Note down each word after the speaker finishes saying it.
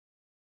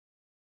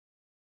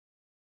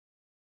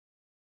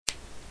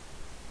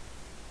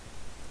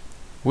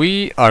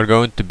We are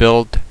going to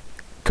build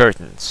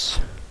curtains.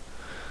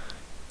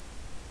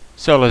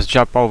 So let's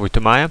jump over to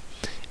Maya,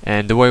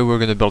 and the way we're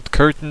going to build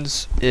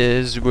curtains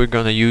is we're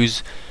going to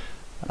use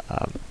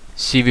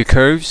CV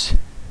curves.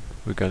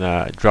 We're going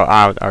to draw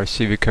out our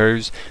CV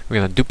curves. We're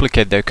going to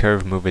duplicate that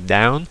curve, move it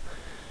down,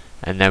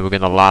 and then we're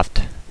going to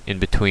loft in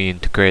between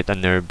to create a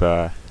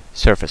NURB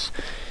surface.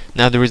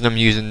 Now the reason I'm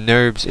using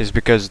NURBs is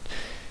because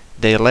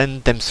they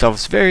lend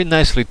themselves very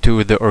nicely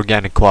to the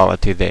organic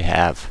quality they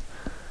have,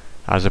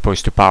 as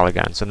opposed to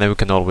polygons, and then we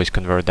can always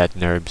convert that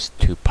NURBs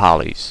to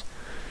polys.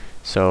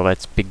 So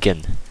let's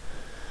begin.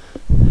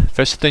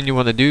 First thing you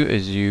want to do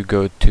is you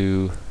go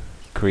to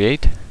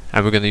create,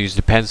 and we're going to use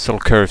the pencil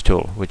curve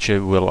tool, which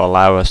will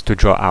allow us to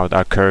draw out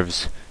our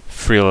curves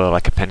freely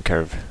like a pen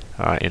curve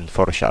in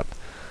Photoshop.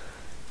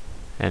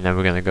 And then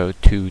we're going to go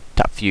to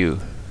top view,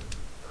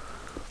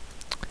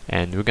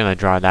 and we're going to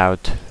draw it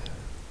out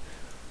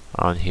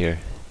on here.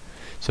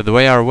 So the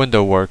way our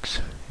window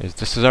works is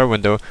this is our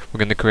window. We're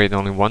going to create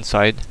only one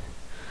side,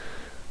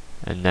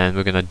 and then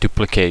we're going to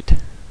duplicate.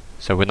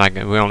 So we're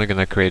only going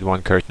to create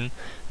one curtain,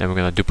 then we're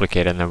going to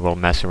duplicate it, and then we'll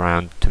mess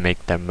around to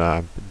make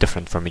them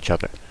different from each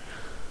other.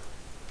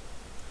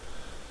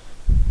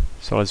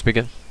 So let's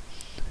begin.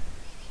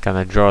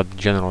 Gonna draw the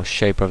general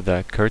shape of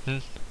the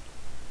curtain.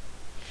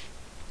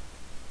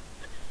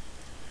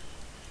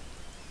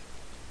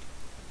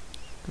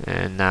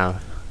 And now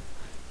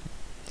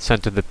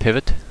center the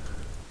pivot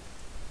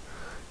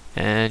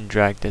and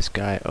drag this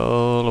guy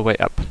all the way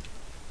up.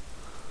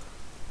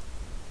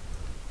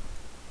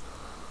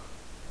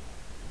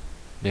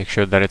 Make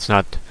sure that it's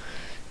not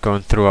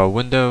going through our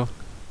window,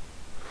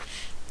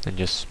 and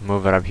just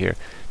move it up here.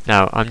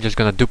 Now I'm just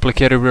gonna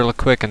duplicate it really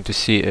quick and to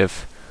see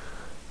if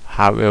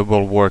how it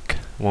will work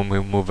when we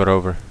move it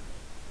over.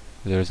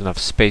 There's enough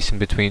space in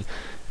between,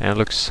 and it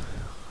looks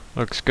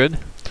good.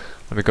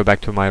 Let me go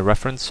back to my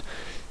reference.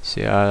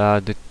 See,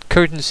 the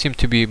curtains seem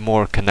to be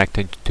more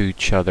connected to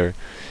each other,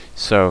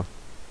 so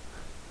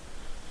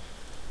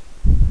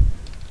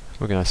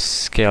we're gonna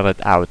scale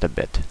it out a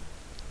bit.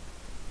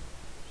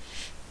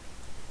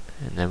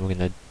 And then we're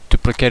gonna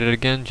duplicate it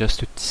again just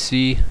to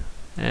see,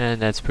 and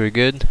that's pretty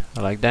good.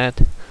 I like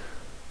that.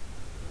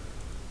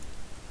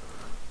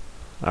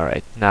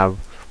 Alright, now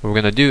what we're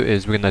gonna do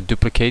is we're gonna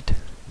duplicate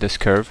this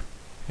curve,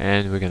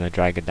 and we're gonna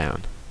drag it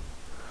down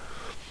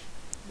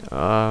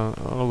all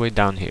the way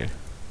down here.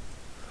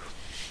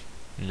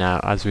 Now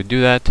as we do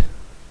that,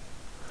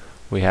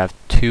 we have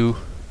two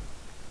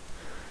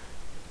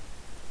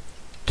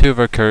of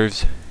our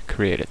curves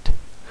created.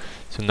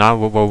 So now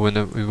what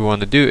we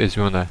want to do is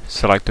we want to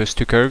select those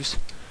two curves,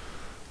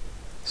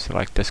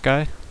 select this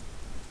guy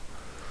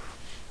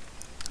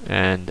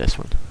and this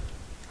one.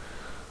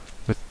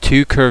 With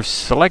two curves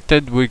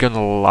selected, we're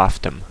gonna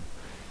loft them.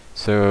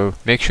 So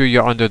make sure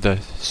you're under the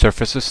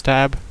surfaces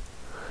tab,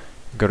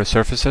 go to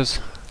surfaces,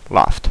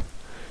 loft,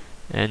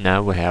 and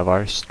now we have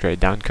our straight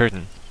down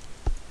curtain.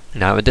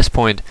 Now at this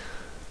point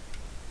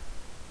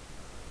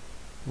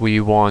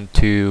we want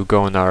to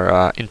go in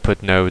our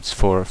input nodes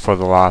for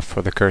the loft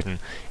for the curtain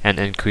and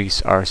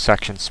increase our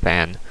section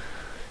span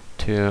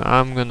to,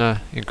 I'm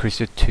gonna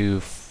increase it to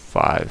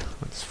 5.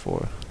 That's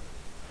 4.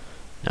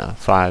 No,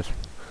 5.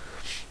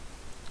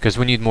 Because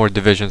we need more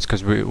divisions,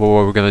 because what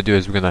we're gonna do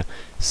is we're gonna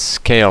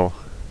scale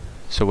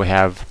so we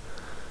have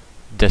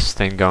this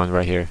thing going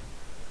right here.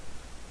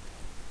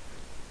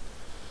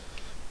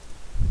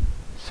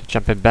 So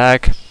jumping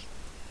back,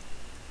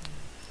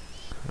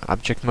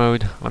 object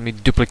mode, let me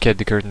duplicate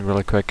the curtain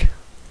really quick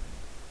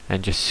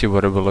and just see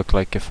what it will look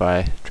like if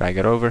I drag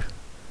it over.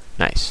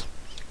 Nice.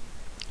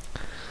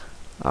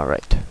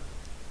 Alright.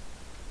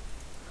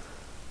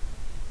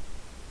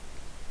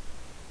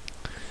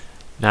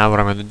 Now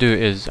what I'm going to do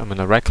is I'm going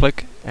to right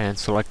click and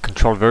select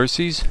control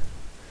vertices,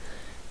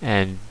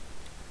 and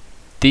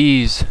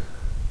these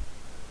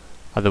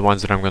are the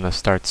ones that I'm going to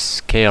start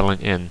scaling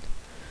in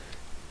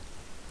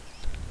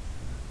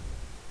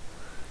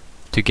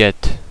to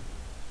get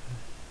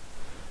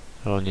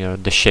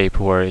the shape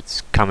where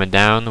it's coming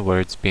down, where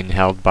it's being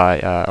held by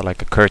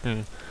like a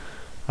curtain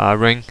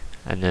ring,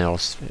 and then it'll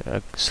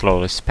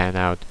slowly span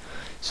out.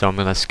 So I'm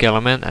gonna scale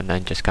them in and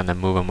then just kind of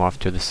move them off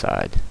to the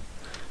side.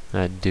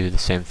 And I do the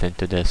same thing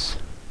to this,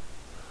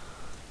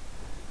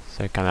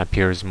 so it kind of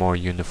appears more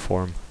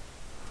uniform.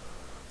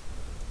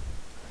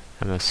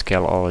 I'm gonna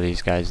scale all of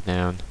these guys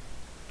down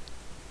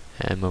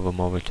and move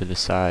them over to the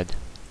side.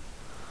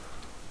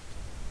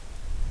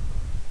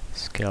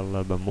 Scale a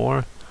little bit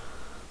more.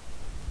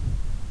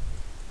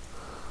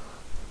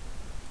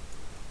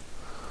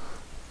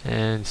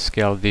 And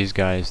scale these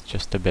guys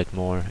just a bit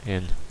more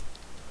in.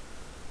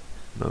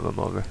 Move them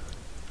over.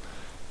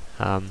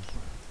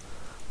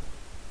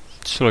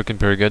 It's looking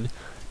pretty good.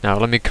 Now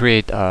let me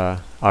create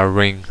our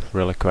ring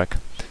really quick.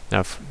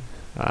 Now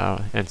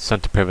and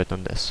center pivot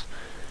on this.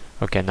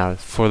 Okay, now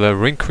for the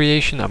ring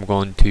creation, I'm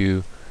going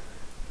to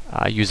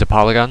use a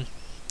polygon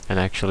and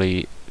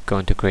actually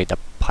going to create a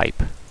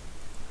pipe.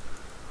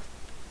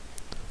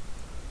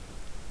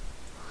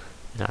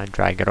 Now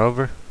drag it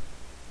over.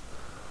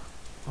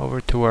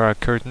 over to where our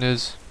curtain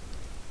is.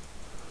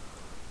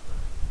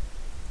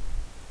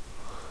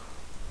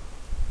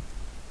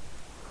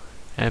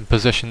 And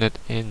position it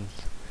in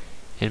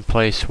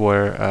place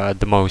where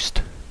the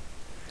most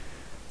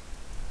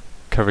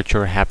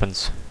curvature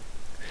happens.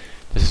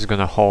 This is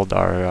gonna hold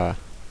our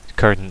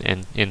curtain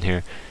in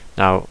here.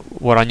 Now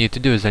what I need to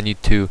do is I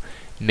need to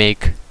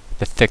make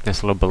the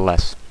thickness a little bit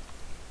less.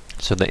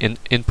 So the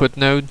input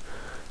node,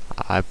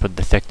 I put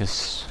the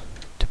thickness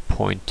to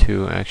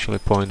 0.2, actually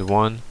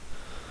 0.1.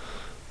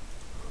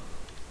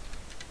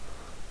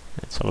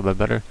 That's a little bit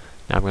better.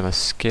 Now I'm gonna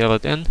scale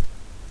it in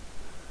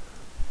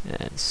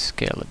and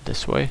scale it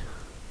this way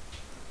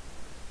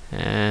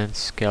and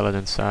scale it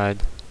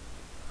inside.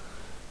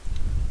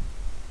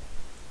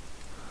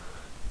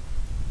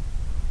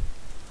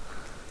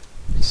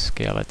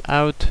 Scale it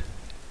out.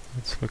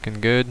 It's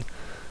looking good.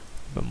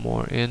 But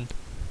more in.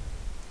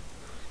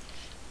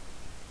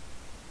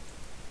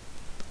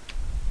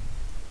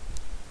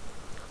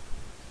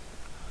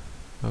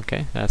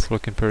 Okay, that's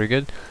looking pretty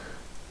good.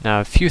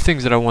 Now a few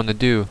things that I want to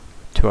do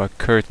to our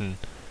curtain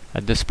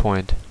at this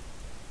point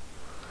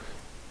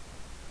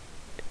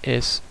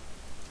is,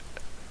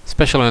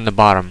 especially on the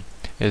bottom,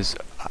 is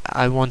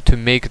I want to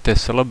make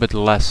this a little bit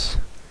less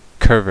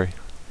curvy,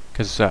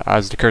 because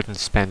as the curtain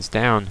spans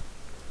down,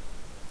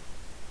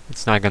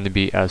 it's not going to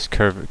be as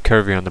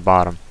curvy on the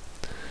bottom.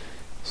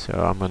 So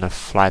I'm going to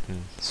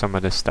flatten some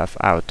of this stuff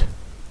out.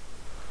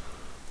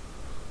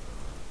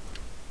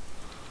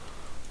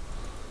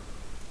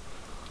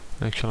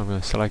 Actually, I'm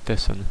going to select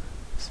this and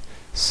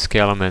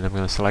scale them in. I'm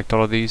going to select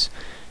all of these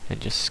and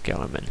just scale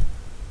them in.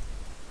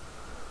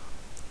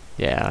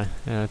 Yeah,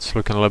 it's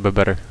looking a little bit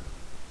better.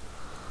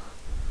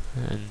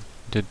 And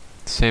do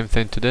the same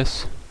thing to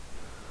this.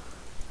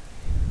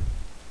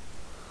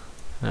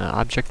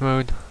 Object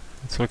mode,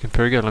 it's looking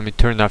pretty good. Let me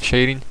turn off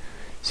shading,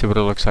 see what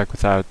it looks like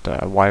without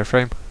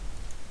wireframe.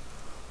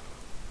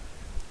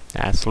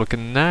 That's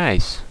looking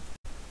nice.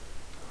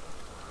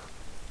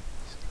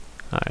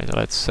 Alright,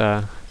 let's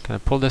kind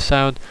of pull this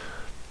out,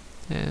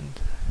 and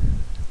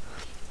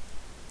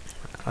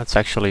let's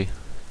actually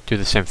do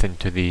the same thing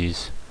to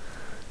these.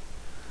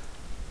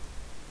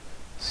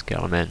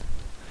 Scale them in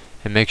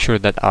and make sure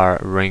that our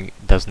ring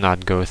does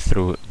not go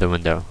through the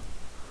window.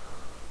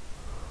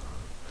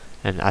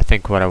 And I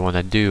think what I want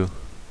to do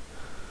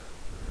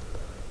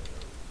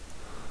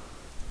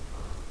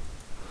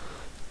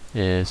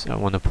is I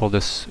want to pull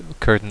this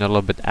curtain a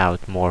little bit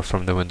out more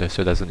from the window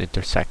so it doesn't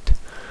intersect.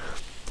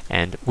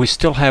 And we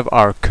still have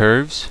our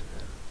curves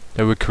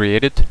that we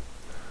created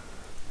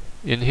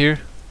in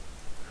here,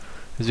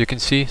 as you can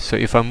see. So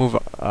if I move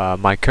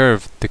my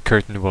curve, the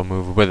curtain will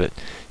move with it.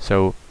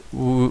 So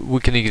we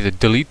can either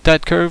delete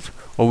that curve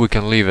or we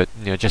can leave it,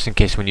 just in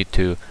case we need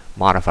to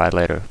modify it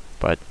later.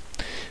 But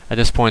at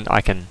this point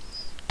I can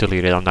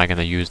delete it. I'm not going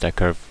to use that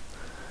curve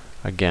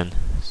again.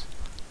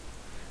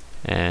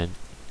 And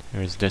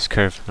here's this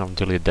curve. I'll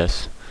delete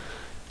this.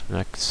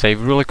 And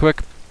save really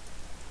quick.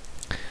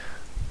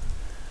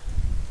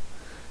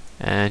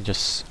 And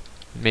just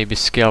maybe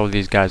scale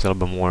these guys a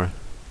little bit more.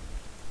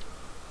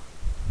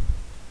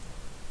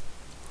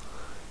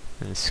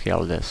 And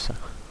scale this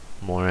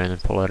more in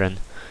and pull it in.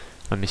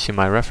 Let me see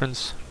my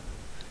reference.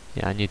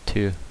 Yeah, I need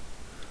to.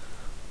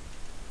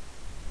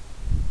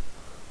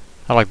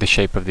 I like the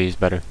shape of these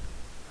better.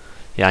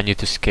 Yeah, I need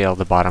to scale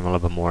the bottom a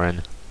little bit more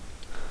in.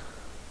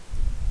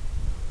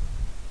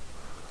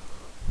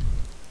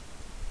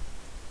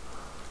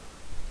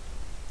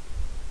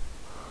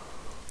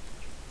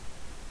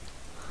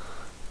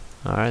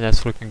 Alright,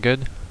 that's looking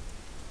good.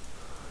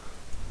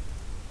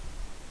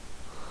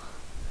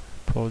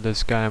 Pull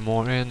this guy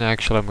more in.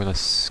 Actually, I'm gonna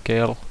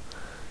scale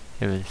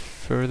even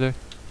further.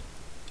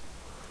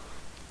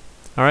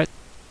 Alright,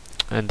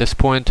 at this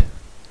point,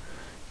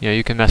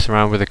 you can mess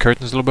around with the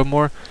curtains a little bit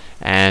more.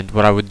 And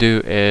what I would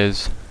do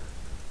is,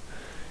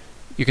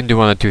 you can do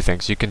one of two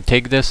things. You can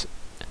take this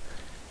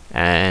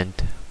and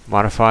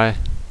modify,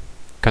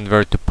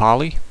 convert to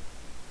poly.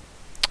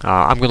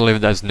 I'm gonna leave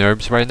it as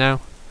NURBS right now.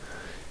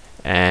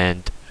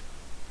 And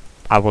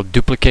I will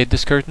duplicate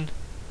this curtain,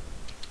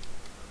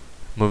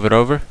 move it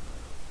over,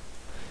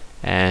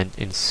 and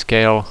in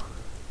scale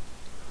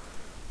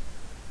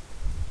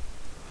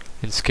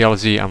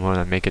Z, I'm going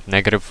to make it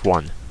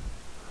 -1.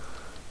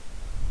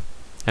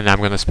 And I'm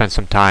going to spend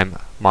some time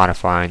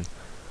modifying.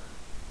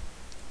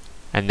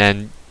 And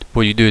then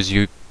what you do is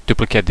you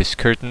duplicate these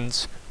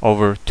curtains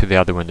over to the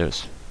other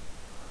windows.